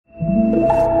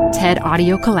TED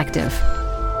Audio Collective.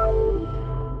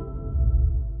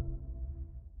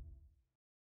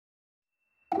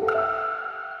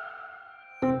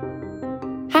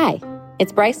 Hi,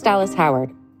 it's Bryce Dallas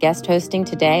Howard, guest hosting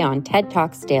today on TED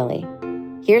Talks Daily.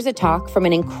 Here's a talk from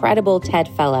an incredible TED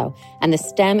Fellow and the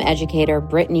STEM educator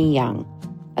Brittany Young,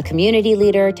 a community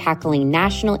leader tackling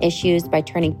national issues by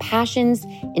turning passions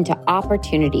into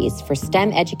opportunities for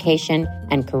STEM education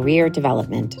and career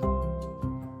development.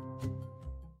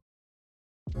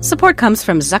 Support comes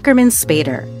from Zuckerman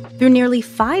Spader. Through nearly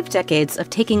 5 decades of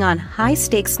taking on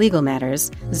high-stakes legal matters,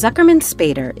 Zuckerman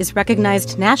Spader is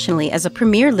recognized nationally as a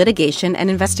premier litigation and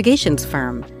investigations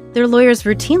firm. Their lawyers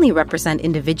routinely represent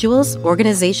individuals,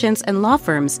 organizations, and law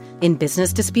firms in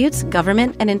business disputes,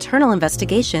 government and internal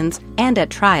investigations, and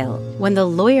at trial, when the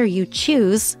lawyer you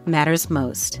choose matters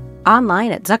most.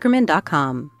 Online at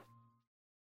Zuckerman.com.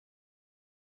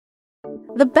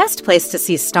 The best place to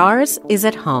see stars is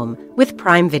at home with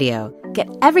Prime Video. Get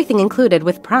everything included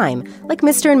with Prime, like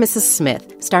Mr. and Mrs.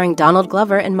 Smith, starring Donald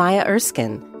Glover and Maya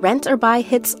Erskine. Rent or buy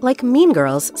hits like Mean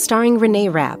Girls, starring Renee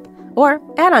Rapp. Or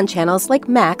add-on channels like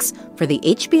Max for the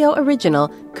HBO original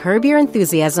Curb Your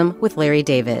Enthusiasm with Larry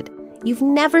David. You've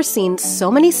never seen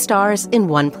so many stars in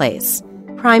one place.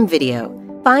 Prime Video.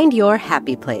 Find your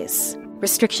happy place.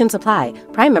 Restrictions apply.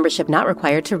 Prime membership not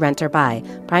required to rent or buy.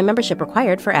 Prime membership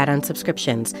required for add-on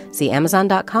subscriptions. See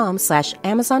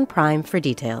Amazon.com/Amazon Prime for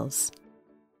details.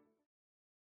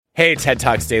 Hey, TED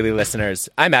Talks Daily listeners.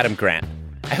 I'm Adam Grant.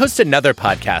 I host another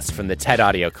podcast from the TED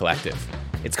Audio Collective.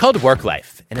 It's called Work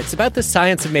Life, and it's about the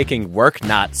science of making work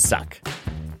not suck.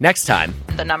 Next time.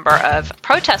 The number of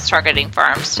protest targeting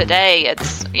firms today,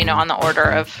 it's, on the order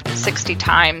of 60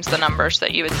 times the numbers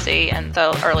that you would see in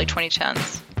the early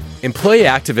 2010s. Employee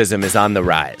activism is on the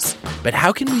rise, but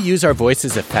how can we use our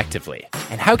voices effectively?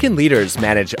 And how can leaders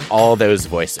manage all those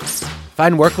voices?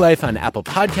 Find Work Life on Apple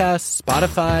Podcasts,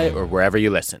 Spotify, or wherever you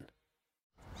listen.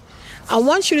 I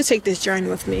want you to take this journey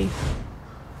with me.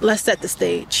 Let's set the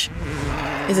stage.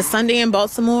 It's a Sunday in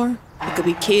Baltimore. It could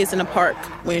be kids in a park.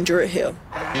 We're in Druid Hill.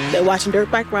 They're watching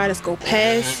dirt bike riders go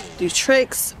past, do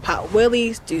tricks, pop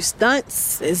wheelies, do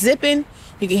stunts. They're zipping.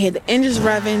 You can hear the engines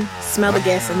revving, smell the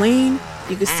gasoline.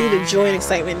 You can see the joy and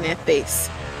excitement in their face.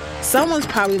 Someone's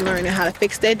probably learning how to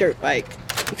fix their dirt bike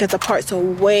because the parts are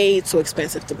way too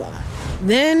expensive to buy.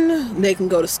 Then they can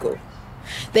go to school.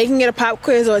 They can get a pop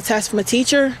quiz or a test from a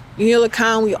teacher. You know the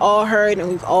kind we all heard and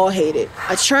we've all hated.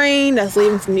 A train that's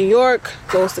leaving from New York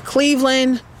goes to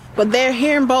Cleveland, but they're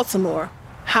here in Baltimore.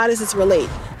 How does this relate?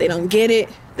 They don't get it.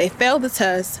 They failed the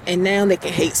test, and now they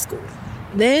can hate school.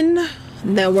 Then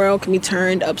their world can be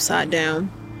turned upside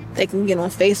down. They can get on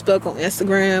Facebook, on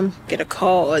Instagram, get a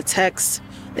call or a text.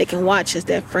 They can watch as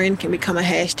their friend can become a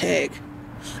hashtag.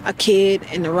 A kid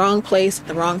in the wrong place at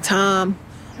the wrong time,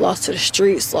 lost to the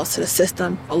streets, lost to the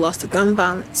system, or lost to gun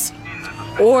violence.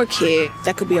 Or a kid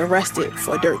that could be arrested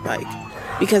for a dirt bike.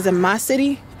 Because in my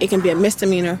city, it can be a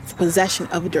misdemeanor for possession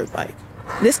of a dirt bike.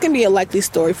 This can be a likely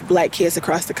story for black kids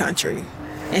across the country.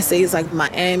 In cities like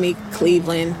Miami,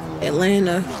 Cleveland,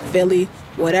 Atlanta, Philly,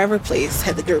 whatever place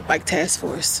had the dirt bike task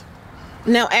force.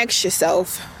 Now ask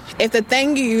yourself, if the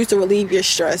thing you use to relieve your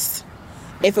stress,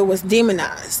 if it was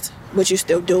demonized, would you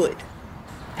still do it?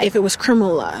 If it was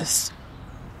criminalized?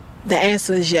 The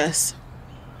answer is yes.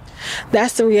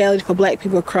 That's the reality for black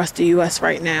people across the U.S.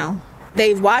 right now.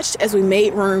 They've watched as we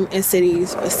made room in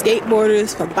cities for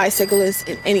skateboarders, for bicyclists,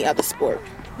 and any other sport.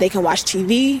 They can watch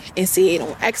TV and see it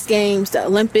on X Games, the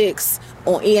Olympics,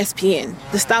 on ESPN.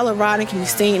 The style of riding can be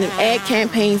seen in ad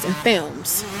campaigns and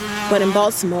films. But in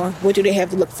Baltimore, what do they have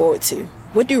to look forward to?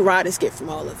 What do riders get from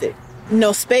all of it?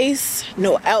 No space,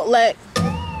 no outlet,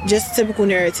 just a typical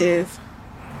narrative.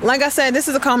 Like I said, this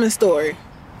is a common story.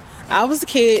 I was a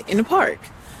kid in the park.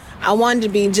 I wanted to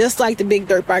be just like the big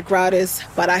dirt bike riders,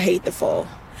 but I hate to fall.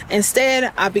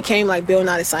 Instead, I became like Bill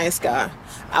Nye the Science Guy.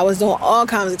 I was doing all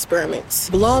kinds of experiments,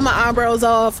 blowing my eyebrows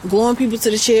off, gluing people to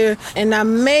the chair, and I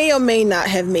may or may not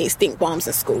have made stink bombs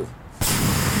in school.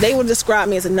 They would describe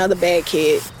me as another bad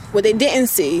kid. What they didn't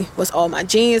see was all my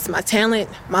genius, my talent.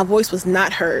 My voice was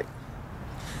not heard.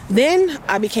 Then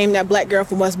I became that black girl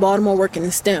from West Baltimore working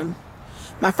in STEM.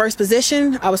 My first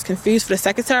position, I was confused for the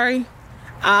secretary.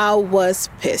 I was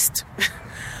pissed.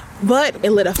 But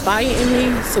it lit a fire in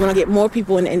me, so when I get more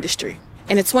people in the industry.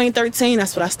 And in 2013,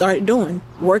 that's what I started doing,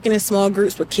 working in small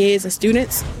groups with kids and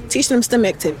students, teaching them STEM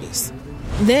activities.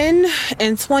 Then,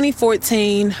 in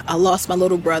 2014, I lost my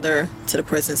little brother to the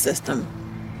prison system.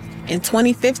 In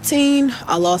 2015,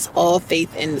 I lost all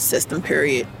faith in the system,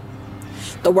 period.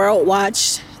 The world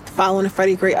watched, following the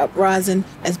Freddie Gray uprising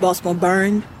as Baltimore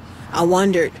burned. I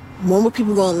wondered, when were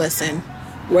people going to listen?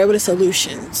 Where were the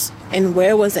solutions? And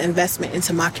where was the investment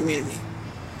into my community?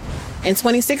 In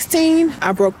 2016,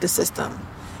 I broke the system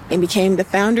and became the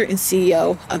founder and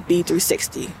CEO of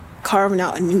B360, carving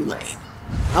out a new lane.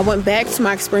 I went back to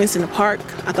my experience in the park.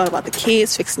 I thought about the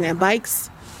kids fixing their bikes.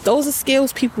 Those are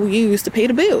skills people use to pay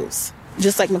the bills,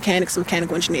 just like mechanics and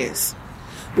mechanical engineers.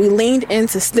 We leaned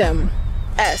into STEM,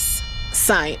 S,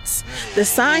 science. The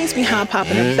science behind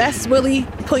popping the best wheelie,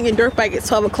 pulling your dirt bike at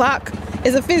 12 o'clock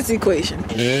is a physics equation.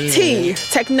 T,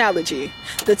 technology.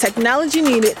 The technology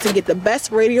needed to get the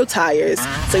best radial tires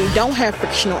so you don't have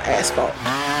frictional asphalt.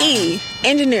 E,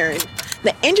 engineering.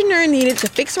 The engineering needed to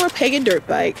fix and repair your dirt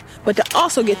bike, but to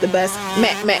also get the best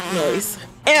mac noise.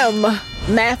 M,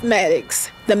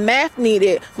 mathematics. The math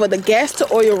needed for the gas to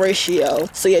oil ratio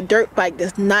so your dirt bike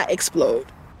does not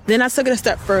explode. Then I took it a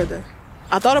step further.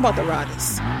 I thought about the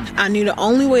riders. I knew the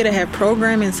only way to have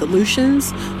programming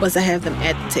solutions was to have them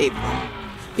at the table,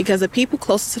 because the people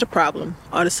closest to the problem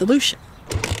are the solution.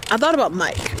 I thought about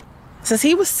Mike. Since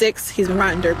he was 6, he's been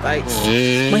riding dirt bikes.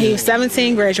 When he was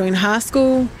 17, graduating high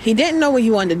school, he didn't know what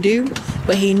he wanted to do,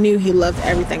 but he knew he loved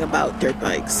everything about dirt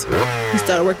bikes. He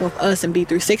started working with us in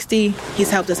B360. He's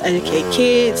helped us educate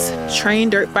kids, train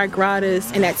dirt bike riders,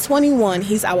 and at 21,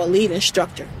 he's our lead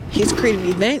instructor. He's created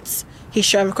events, he's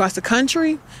traveled across the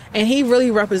country, and he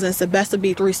really represents the best of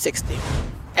B360.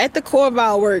 At the core of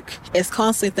our work is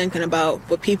constantly thinking about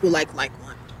what people like Mike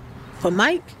want. For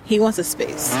Mike, he wants a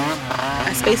space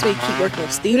where he can keep working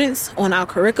with students on our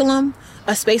curriculum,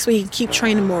 a space where he can keep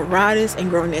training more riders and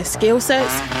growing their skill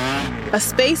sets, a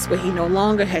space where he no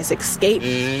longer has escape,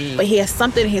 but he has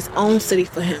something in his own city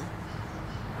for him.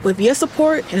 With your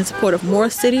support and the support of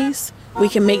more cities, we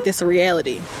can make this a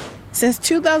reality. Since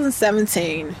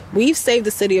 2017, we've saved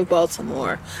the city of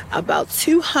Baltimore about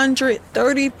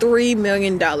 $233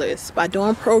 million by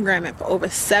doing programming for over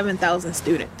 7,000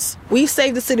 students. We've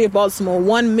saved the city of Baltimore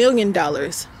 $1 million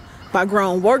by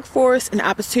growing workforce and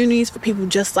opportunities for people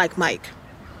just like Mike.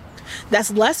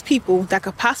 That's less people that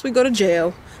could possibly go to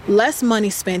jail, less money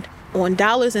spent on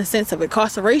dollars and cents of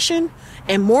incarceration,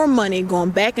 and more money going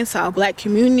back into our Black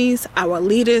communities, our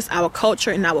leaders, our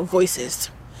culture, and our voices.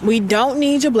 We don't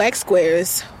need your black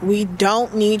squares. We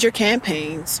don't need your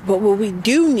campaigns. But what we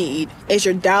do need is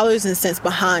your dollars and cents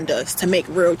behind us to make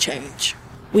real change.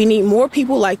 We need more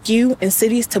people like you in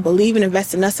cities to believe and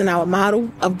invest in us and our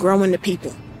model of growing the people.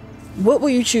 What will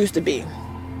you choose to be?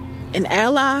 An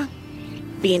ally?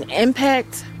 Be an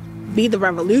impact? Be the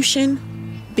revolution?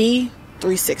 Be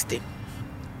 360.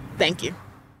 Thank you.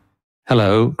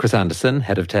 Hello, Chris Anderson,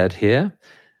 head of TED here.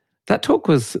 That talk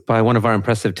was by one of our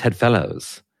impressive TED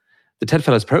Fellows. The TED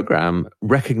Fellows program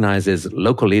recognizes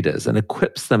local leaders and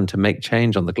equips them to make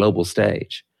change on the global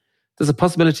stage. There's a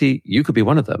possibility you could be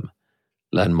one of them.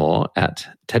 Learn more at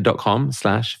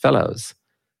ted.com/fellows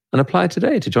and apply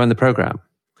today to join the program.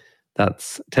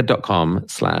 That's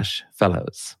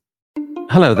ted.com/fellows.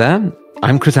 Hello there.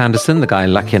 I'm Chris Anderson, the guy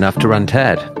lucky enough to run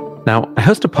TED. Now, I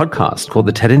host a podcast called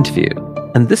The TED Interview.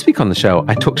 And this week on the show,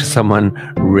 I talked to someone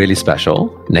really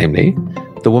special, namely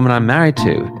the woman I'm married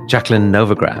to, Jacqueline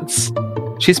Novogratz.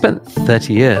 She spent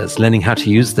 30 years learning how to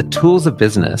use the tools of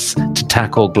business to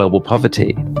tackle global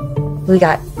poverty. We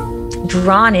got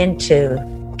drawn into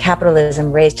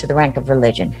capitalism raised to the rank of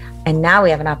religion. And now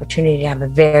we have an opportunity to have a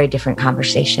very different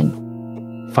conversation.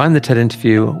 Find the TED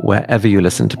Interview wherever you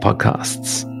listen to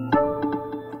podcasts.